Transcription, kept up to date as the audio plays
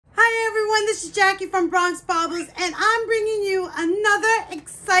everyone, this is Jackie from Bronx Baubles, and I'm bringing you another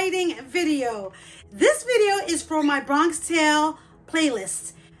exciting video. This video is for my Bronx Tale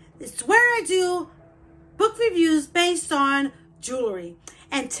playlist. It's where I do book reviews based on jewelry.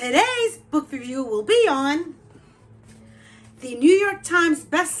 And today's book review will be on the New York Times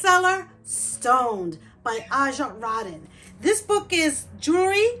bestseller, Stoned by Aja Raden. This book is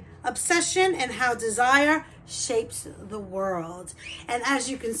Jewelry, Obsession, and How Desire Shapes the World. And as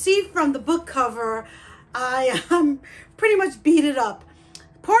you can see from the book cover, I pretty much beat it up.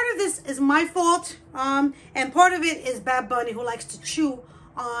 Part of this is my fault, and part of it is Bad Bunny, who likes to chew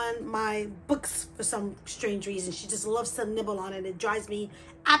on my books for some strange reason. She just loves to nibble on it. It drives me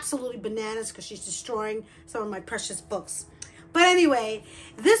absolutely bananas because she's destroying some of my precious books. But anyway,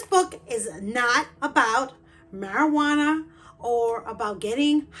 this book is not about marijuana or about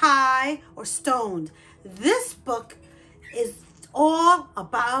getting high or stoned. This book is all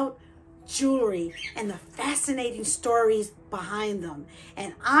about jewelry and the fascinating stories behind them.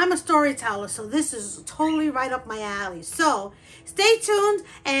 And I'm a storyteller, so this is totally right up my alley. So stay tuned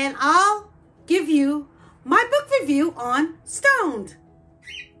and I'll give you my book review on Stoned.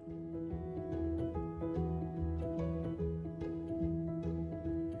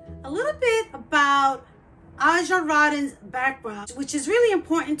 A little bit about Aja Raden's background, which is really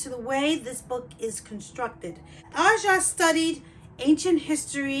important to the way this book is constructed. Aja studied ancient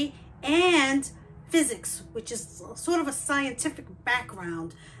history and physics, which is sort of a scientific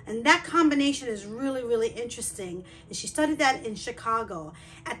background. And that combination is really, really interesting. And she studied that in Chicago.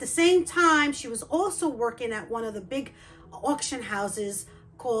 At the same time, she was also working at one of the big auction houses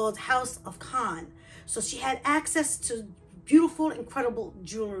called House of Khan. So she had access to beautiful, incredible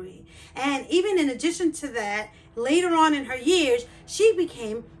jewelry. And even in addition to that, later on in her years, she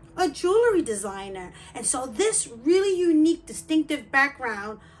became a jewelry designer. And so this really unique, distinctive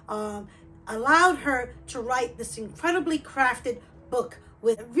background allowed her to write this incredibly crafted book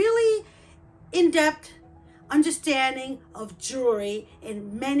with really in-depth understanding of jewelry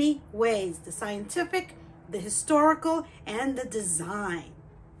in many ways: the scientific, the historical, and the design.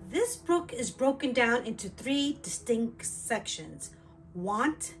 This book is broken down into 3 distinct sections: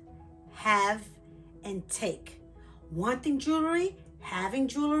 want, have, and take. Wanting jewelry, having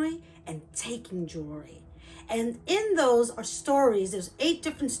jewelry, and taking jewelry. And in those are stories. There's 8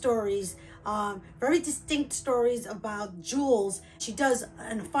 different stories, very distinct stories about jewels. She does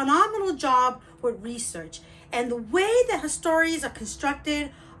a phenomenal job with research. And the way that her stories are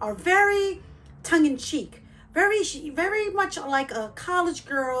constructed are very tongue-in-cheek. Very much like a college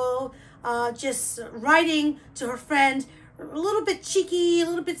girl just writing to her friend, a little bit cheeky, a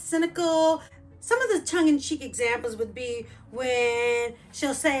little bit cynical. Some of the tongue-in-cheek examples would be when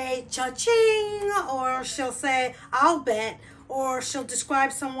she'll say cha-ching, or she'll say I'll bet, or she'll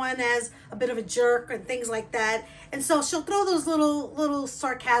describe someone as a bit of a jerk and things like that. And so she'll throw those little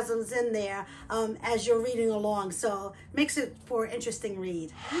sarcasms in there as you're reading along. So makes it for an interesting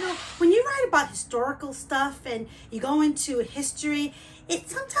read. You know, when you write about historical stuff and you go into history, it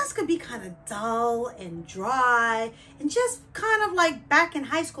sometimes can be kind of dull and dry and just kind of like back in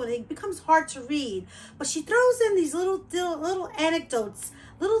high school. It becomes hard to read. But she throws in these little anecdotes,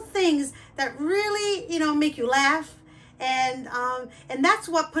 little things that really, you know, make you laugh. And that's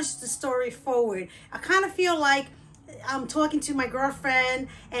what pushed the story forward. I kind of feel like I'm talking to my girlfriend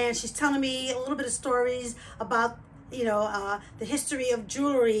and she's telling me a little bit of stories about, you know, the history of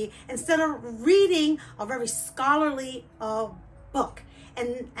jewelry, instead of reading a very scholarly book.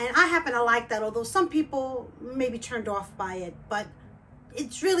 And I happen to like that, although some people may be turned off by it. But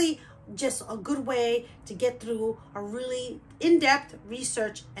it's really just a good way to get through a really in-depth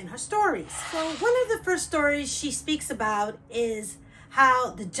research in her stories. So one of the first stories she speaks about is how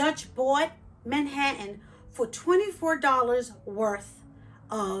the judge bought Manhattan for $24 worth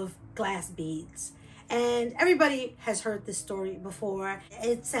of glass beads. And everybody has heard this story before.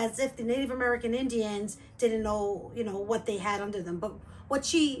 It's as if the Native American Indians didn't know, you know, what they had under them. But what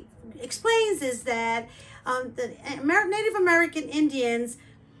she explains is that the Native American Indians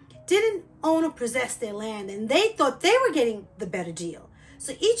didn't own or possess their land, and they thought they were getting the better deal.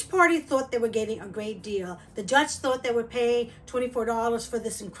 So each party thought they were getting a great deal. The judge thought they were paying $24 for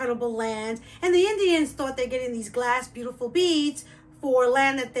this incredible land, and the Indians thought they're getting these glass beautiful beads for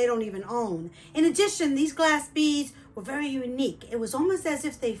land that they don't even own. In addition, these glass beads were very unique. It was almost as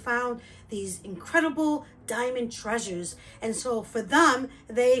if they found these incredible diamond treasures, and so for them,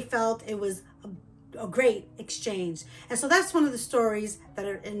 they felt it was a great exchange. And so that's one of the stories that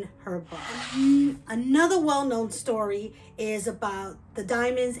are in her book. Another well-known story is about the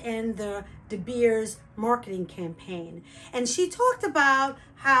diamonds and the De Beers marketing campaign. And she talked about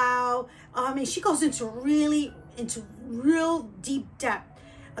how I mean, she goes into real deep depth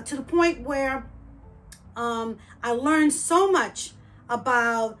to the point where I learned so much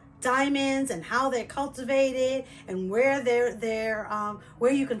about diamonds and how they're cultivated and where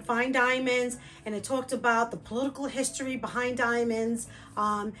where you can find diamonds. And it talked about the political history behind diamonds,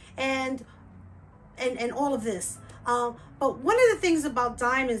 and all of this. But one of the things about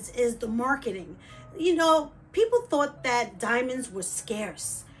diamonds is the marketing. You know, people thought that diamonds were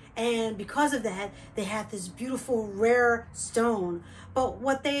scarce, and because of that, they had this beautiful rare stone. But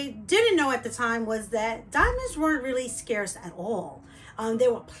what they didn't know at the time was that diamonds weren't really scarce at all. They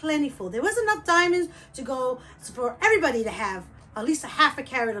were plentiful. There was enough diamonds to go for everybody to have at least a half a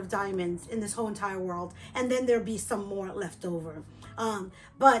carat of diamonds in this whole entire world, and then there'd be some more left over.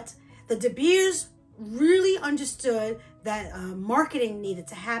 But the De Beers really understood that marketing needed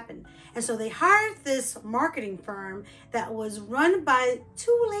to happen, and so they hired this marketing firm that was run by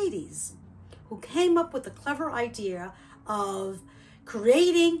two ladies who came up with the clever idea of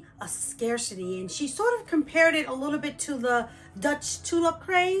creating a scarcity. And she sort of compared it a little bit to the Dutch tulip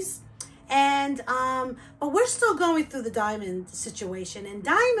craze. And but we're still going through the diamond situation, and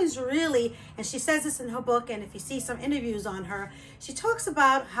diamonds really, and she says this in her book, and if you see some interviews on her, she talks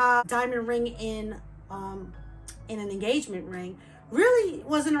about how diamond ring in an engagement ring really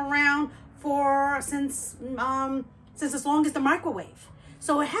wasn't around since as long as the microwave.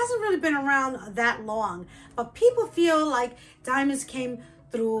 So it hasn't really been around that long, but people feel like diamonds came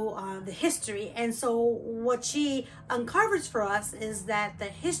through the history. And so what she uncovers for us is that the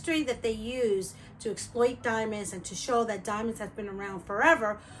history that they use to exploit diamonds and to show that diamonds have been around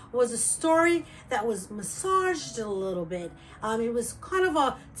forever was a story that was massaged a little bit. It was kind of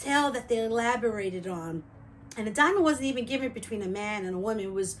a tale that they elaborated on. And a diamond wasn't even given between a man and a woman.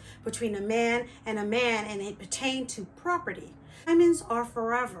 It was between a man, and it pertained to property. Diamonds are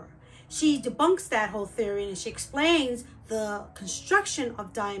forever. She debunks that whole theory, and she explains the construction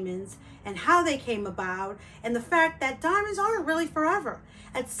of diamonds and how they came about, and the fact that diamonds aren't really forever.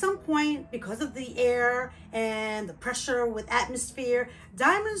 At some point, because of the air and the pressure with atmosphere,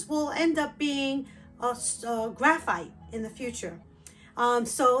 diamonds will end up being graphite in the future.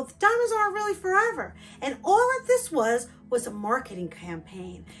 So diamonds aren't really forever. And all of this was a marketing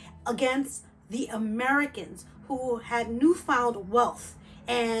campaign against the Americans who had newfound wealth.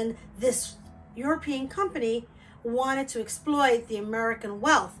 And this European company wanted to exploit the American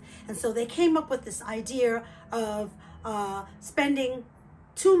wealth. And so they came up with this idea of spending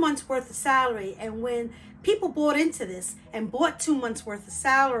 2 months worth of salary. And when people bought into this and bought 2 months worth of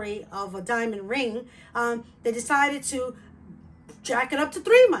salary of a diamond ring, they decided to jack it up to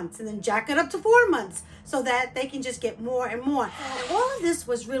 3 months and then jack it up to 4 months so that they can just get more and more. All of this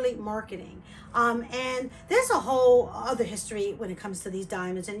was really marketing. And there's a whole other history when it comes to these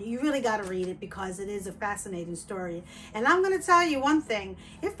diamonds, and you really got to read it because it is a fascinating story. And I'm going to tell you one thing.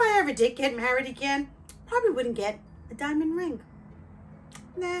 If I ever did get married again, probably wouldn't get a diamond ring.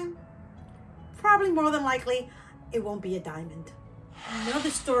 Nah, probably more than likely it won't be a diamond. Another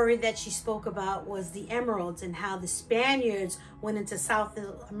story that she spoke about was the emeralds, and how the Spaniards went into South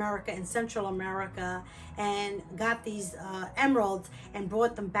America and Central America and got these emeralds and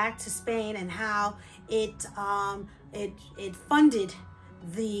brought them back to Spain, and how it funded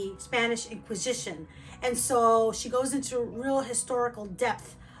the Spanish Inquisition. And so she goes into real historical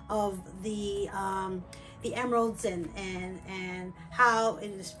depth of the emeralds and how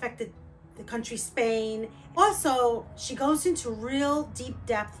it affected the country Spain. Also, she goes into real deep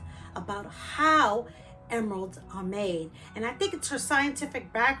depth about how emeralds are made. And I think it's her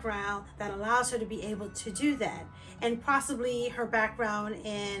scientific background that allows her to be able to do that. And possibly her background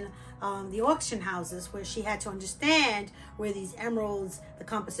in the auction houses, where she had to understand where these emeralds, the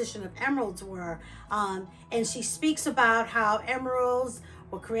composition of emeralds were. And she speaks about how emeralds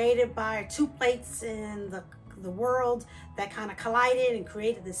were created by two plates in the world that kind of collided and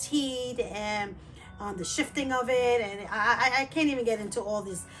created this heat, and the shifting of it. And I can't even get into all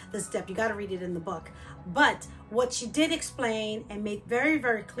this depth. You got to read it in the book. But what she did explain and make very,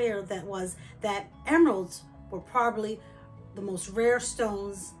 very clear was that emeralds were probably the most rare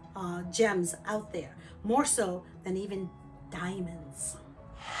stones, gems out there, more so than even diamonds.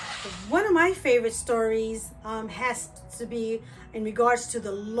 One of my favorite stories has to be in regards to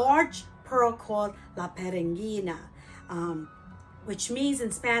the large pearl called La Peregrina, which means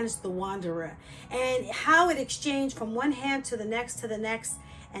in Spanish the wanderer, and how it exchanged from one hand to the next,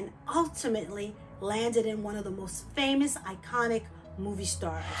 and ultimately landed in one of the most famous, iconic movie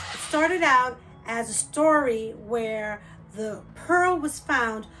stars. It started out as a story where the pearl was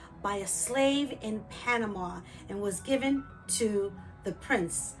found by a slave in Panama and was given to the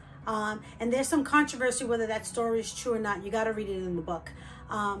prince And there's some controversy whether that story is true or not. You got to read it in the book.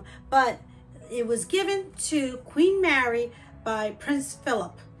 But it was given to Queen Mary by Prince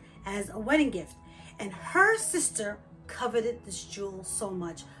Philip as a wedding gift. And her sister coveted this jewel so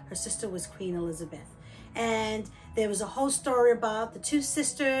much. Her sister was Queen Elizabeth. And there was a whole story about the two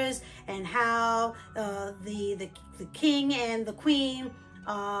sisters and how the king and the queen,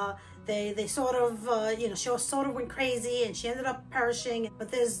 they sort of, she sort of went crazy and she ended up perishing.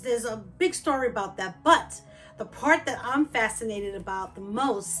 But there's a big story about that. But the part that I'm fascinated about the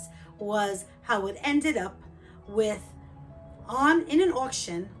most was how it ended up with in an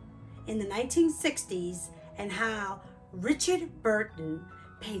auction in the 1960s, and how Richard Burton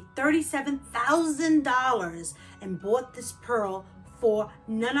paid $37,000 and bought this pearl for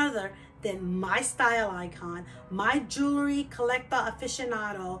none other than my style icon, my jewelry collector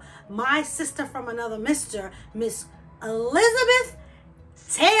aficionado, my sister from another mister, Miss Elizabeth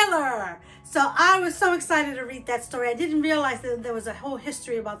Taylor. So I was so excited to read that story. I didn't realize that there was a whole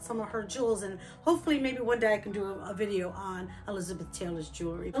history about some of her jewels, and hopefully maybe one day I can do a video on Elizabeth Taylor's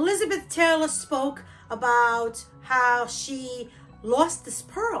jewelry. Elizabeth Taylor spoke about how she lost this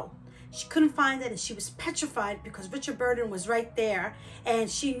pearl. She couldn't find it and she was petrified because Richard Burton was right there, and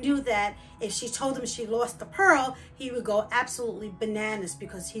she knew that if she told him she lost the pearl, he would go absolutely bananas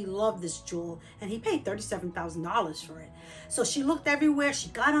because he loved this jewel and he paid $37,000 for it. So she looked everywhere. She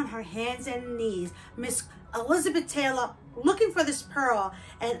got on her hands and knees, Miss Elizabeth Taylor, looking for this pearl,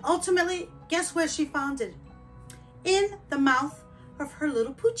 and ultimately, guess where she found it? In the mouth of her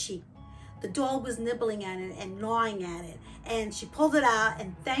little Poochie. The dog was nibbling at it and gnawing at it, and she pulled it out,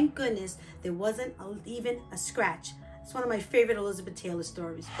 and thank goodness there wasn't even a scratch. It's one of my favorite Elizabeth Taylor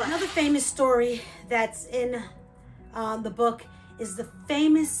stories. But another famous story that's in the book is the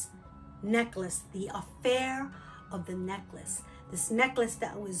famous necklace, the affair of the necklace. This necklace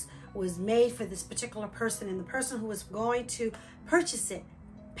that was made for this particular person, and the person who was going to purchase it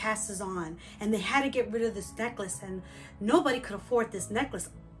passes on, and they had to get rid of this necklace, and nobody could afford this necklace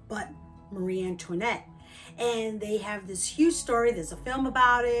but Marie Antoinette. And they have this huge story. There's a film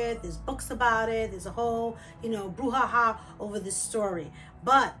about it, there's books about it, there's a whole, brouhaha over this story.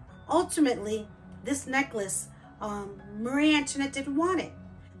 But ultimately, this necklace, Marie Antoinette didn't want it.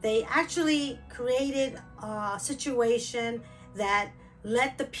 They actually created a situation that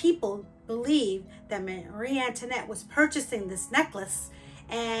let the people believe that Marie Antoinette was purchasing this necklace,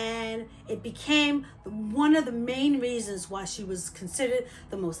 and it became one of the main reasons why she was considered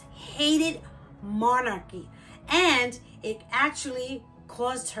the most hated monarchy, and it actually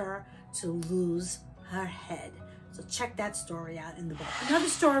caused her to lose her head. So check that story out in the book. Another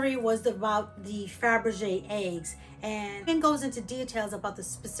story was about the Fabergé eggs, and it goes into details about the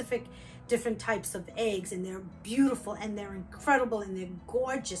specific different types of eggs, and they're beautiful and they're incredible and they're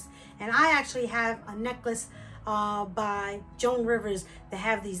gorgeous. And I actually have a necklace by Joan Rivers that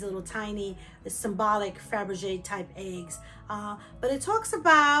have these little tiny symbolic Fabergé type eggs. But it talks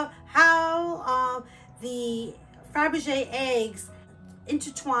about how the Fabergé eggs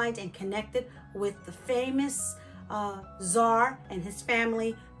intertwined and connected with the famous Tsar and his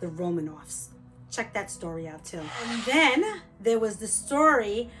family, the Romanovs. Check that story out too. And then there was the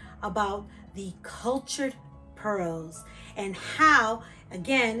story about the cultured pearls, and how,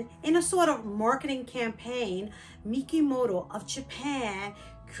 again, in a sort of marketing campaign, Mikimoto of Japan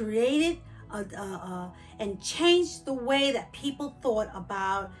created and changed the way that people thought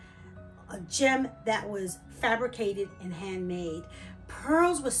about a gem that was fabricated and handmade.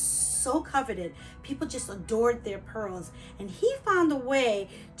 Pearls were so coveted. People just adored their pearls. And he found a way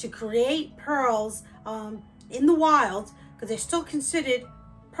to create pearls in the wild, because they're still considered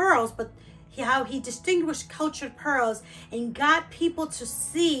pearls, but how he distinguished cultured pearls and got people to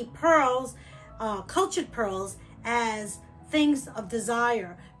see pearls, cultured pearls, as things of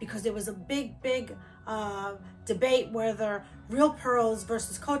desire, because there was a big debate whether real pearls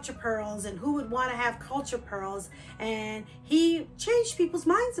versus cultured pearls, and who would want to have cultured pearls, and he changed people's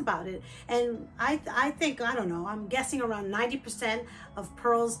minds about it. And I think, I don't know, I'm guessing around 90% of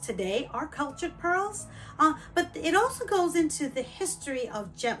pearls today are cultured pearls. But it also goes into the history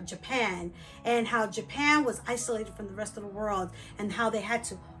of Japan, and how Japan was isolated from the rest of the world, and how they had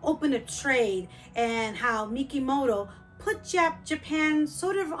to open a trade, and how Mikimoto put Japan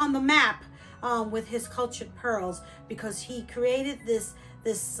sort of on the map with his cultured pearls, because he created this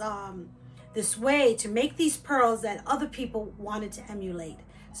way to make these pearls that other people wanted to emulate.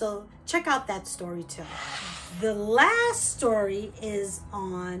 So check out that story too. The last story is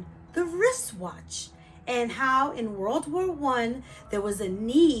on the wristwatch, and how in World War I there was a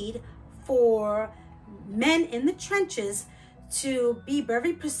need for men in the trenches to be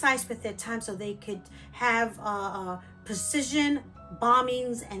very precise with their time so they could have precision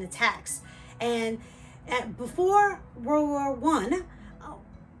bombings and attacks. And before World War I,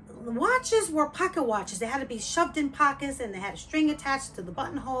 the watches were pocket watches. They had to be shoved in pockets, and they had a string attached to the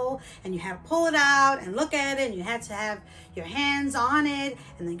buttonhole, and you had to pull it out and look at it, and you had to have your hands on it,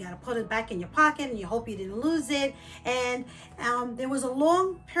 and then you got to put it back in your pocket, and you hope you didn't lose it. And there was a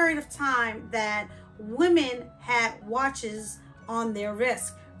long period of time that women had watches on their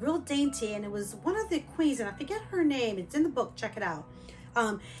wrist, real dainty, and it was one of the queens, and I forget her name, it's in the book, check it out.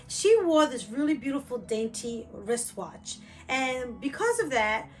 She wore this really beautiful dainty wristwatch, and because of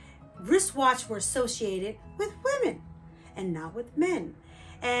that, wristwatches were associated with women and not with men.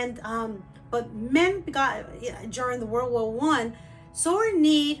 And but men got, during the World War I, saw a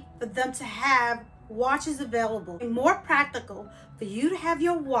need for them to have watches available, and more practical for you to have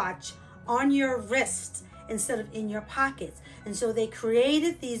your watch on your wrist instead of in your pockets. And so they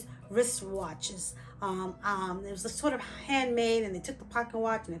created these wristwatches. It was a sort of handmade, and they took the pocket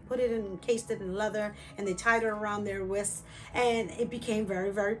watch and they put it in, encased it in leather, and they tied it around their wrists, and it became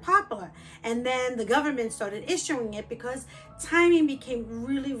very, very popular. And then the government started issuing it because timing became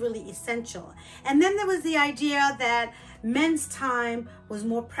really, really essential. And then there was the idea that men's time was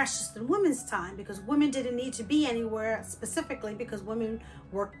more precious than women's time, because women didn't need to be anywhere specifically because women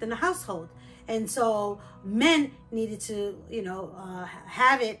worked in the household. And so men needed to,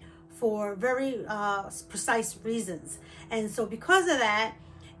 have it for very precise reasons. And so because of that,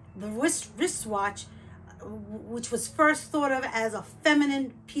 the wristwatch, which was first thought of as a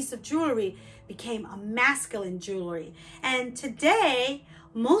feminine piece of jewelry, became a masculine jewelry. And today,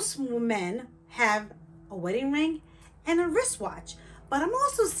 most men have a wedding ring and a wristwatch. But I'm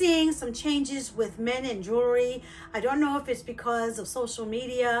also seeing some changes with men in jewelry. I don't know if it's because of social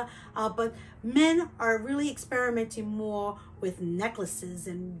media, but men are really experimenting more with necklaces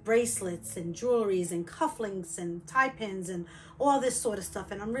and bracelets and jewelries and cufflinks and tie pins and all this sort of stuff.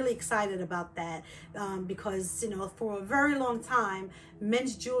 And I'm really excited about that because, for a very long time,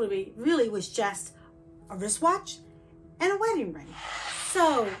 men's jewelry really was just a wristwatch and a wedding ring.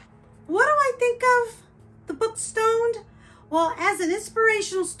 So what do I think of the book Stoned? Well, as an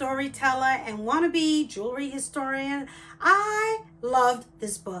inspirational storyteller and wannabe jewelry historian, I loved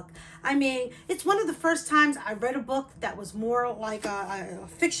this book. I mean, it's one of the first times I read a book that was more like a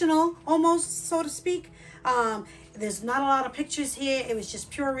fictional, almost, so to speak. There's not a lot of pictures here. It was just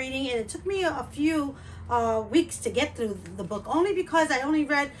pure reading, and it took me a few weeks to get through the book, only because I only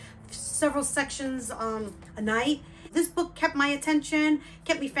read several sections a night. This book kept my attention,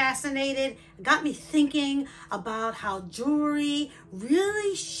 kept me fascinated, got me thinking about how jewelry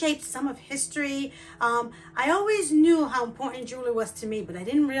really shaped some of history. I always knew how important jewelry was to me, but I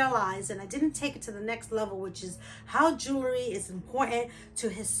didn't realize, and I didn't take it to the next level, which is how jewelry is important to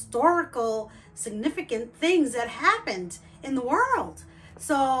historical, significant things that happened in the world.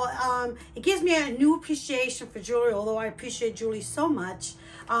 So it gives me a new appreciation for jewelry, although I appreciate jewelry so much.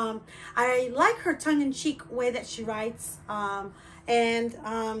 I like her tongue-in-cheek way that she writes, and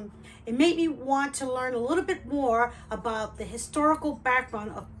it made me want to learn a little bit more about the historical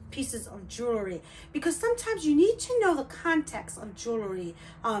background of pieces of jewelry, because sometimes you need to know the context of jewelry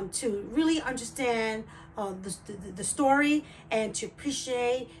to really understand the story and to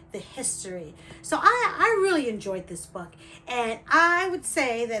appreciate the history. So I really enjoyed this book, and I would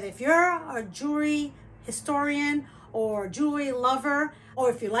say that if you're a jewelry historian or jewelry lover, or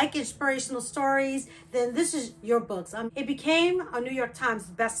if you like inspirational stories, then this is your books. It became a New York Times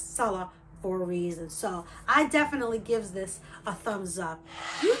bestseller for a reason. So I definitely give this a thumbs up.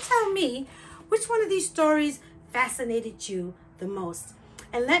 You tell me which one of these stories fascinated you the most.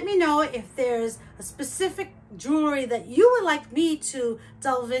 And let me know if there's a specific jewelry that you would like me to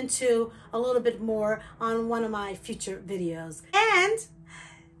delve into a little bit more on one of my future videos. And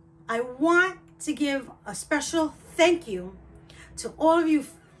I want to give a special thank you to all of you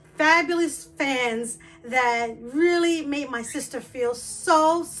fabulous fans that really made my sister feel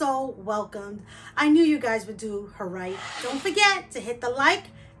so welcomed. I knew you guys would do her right. Don't forget to hit the like,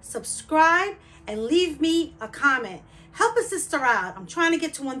 subscribe, and leave me a comment. Help a sister out. I'm trying to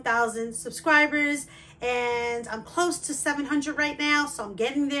get to 1,000 subscribers, and I'm close to 700 right now, so I'm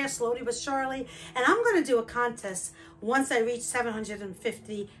getting there slowly but surely. And I'm going to do a contest once I reach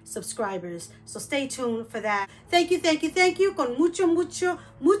 750 subscribers. So stay tuned for that. Thank you, thank you, thank you. Con mucho, mucho,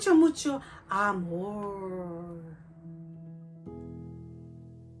 mucho, mucho amor.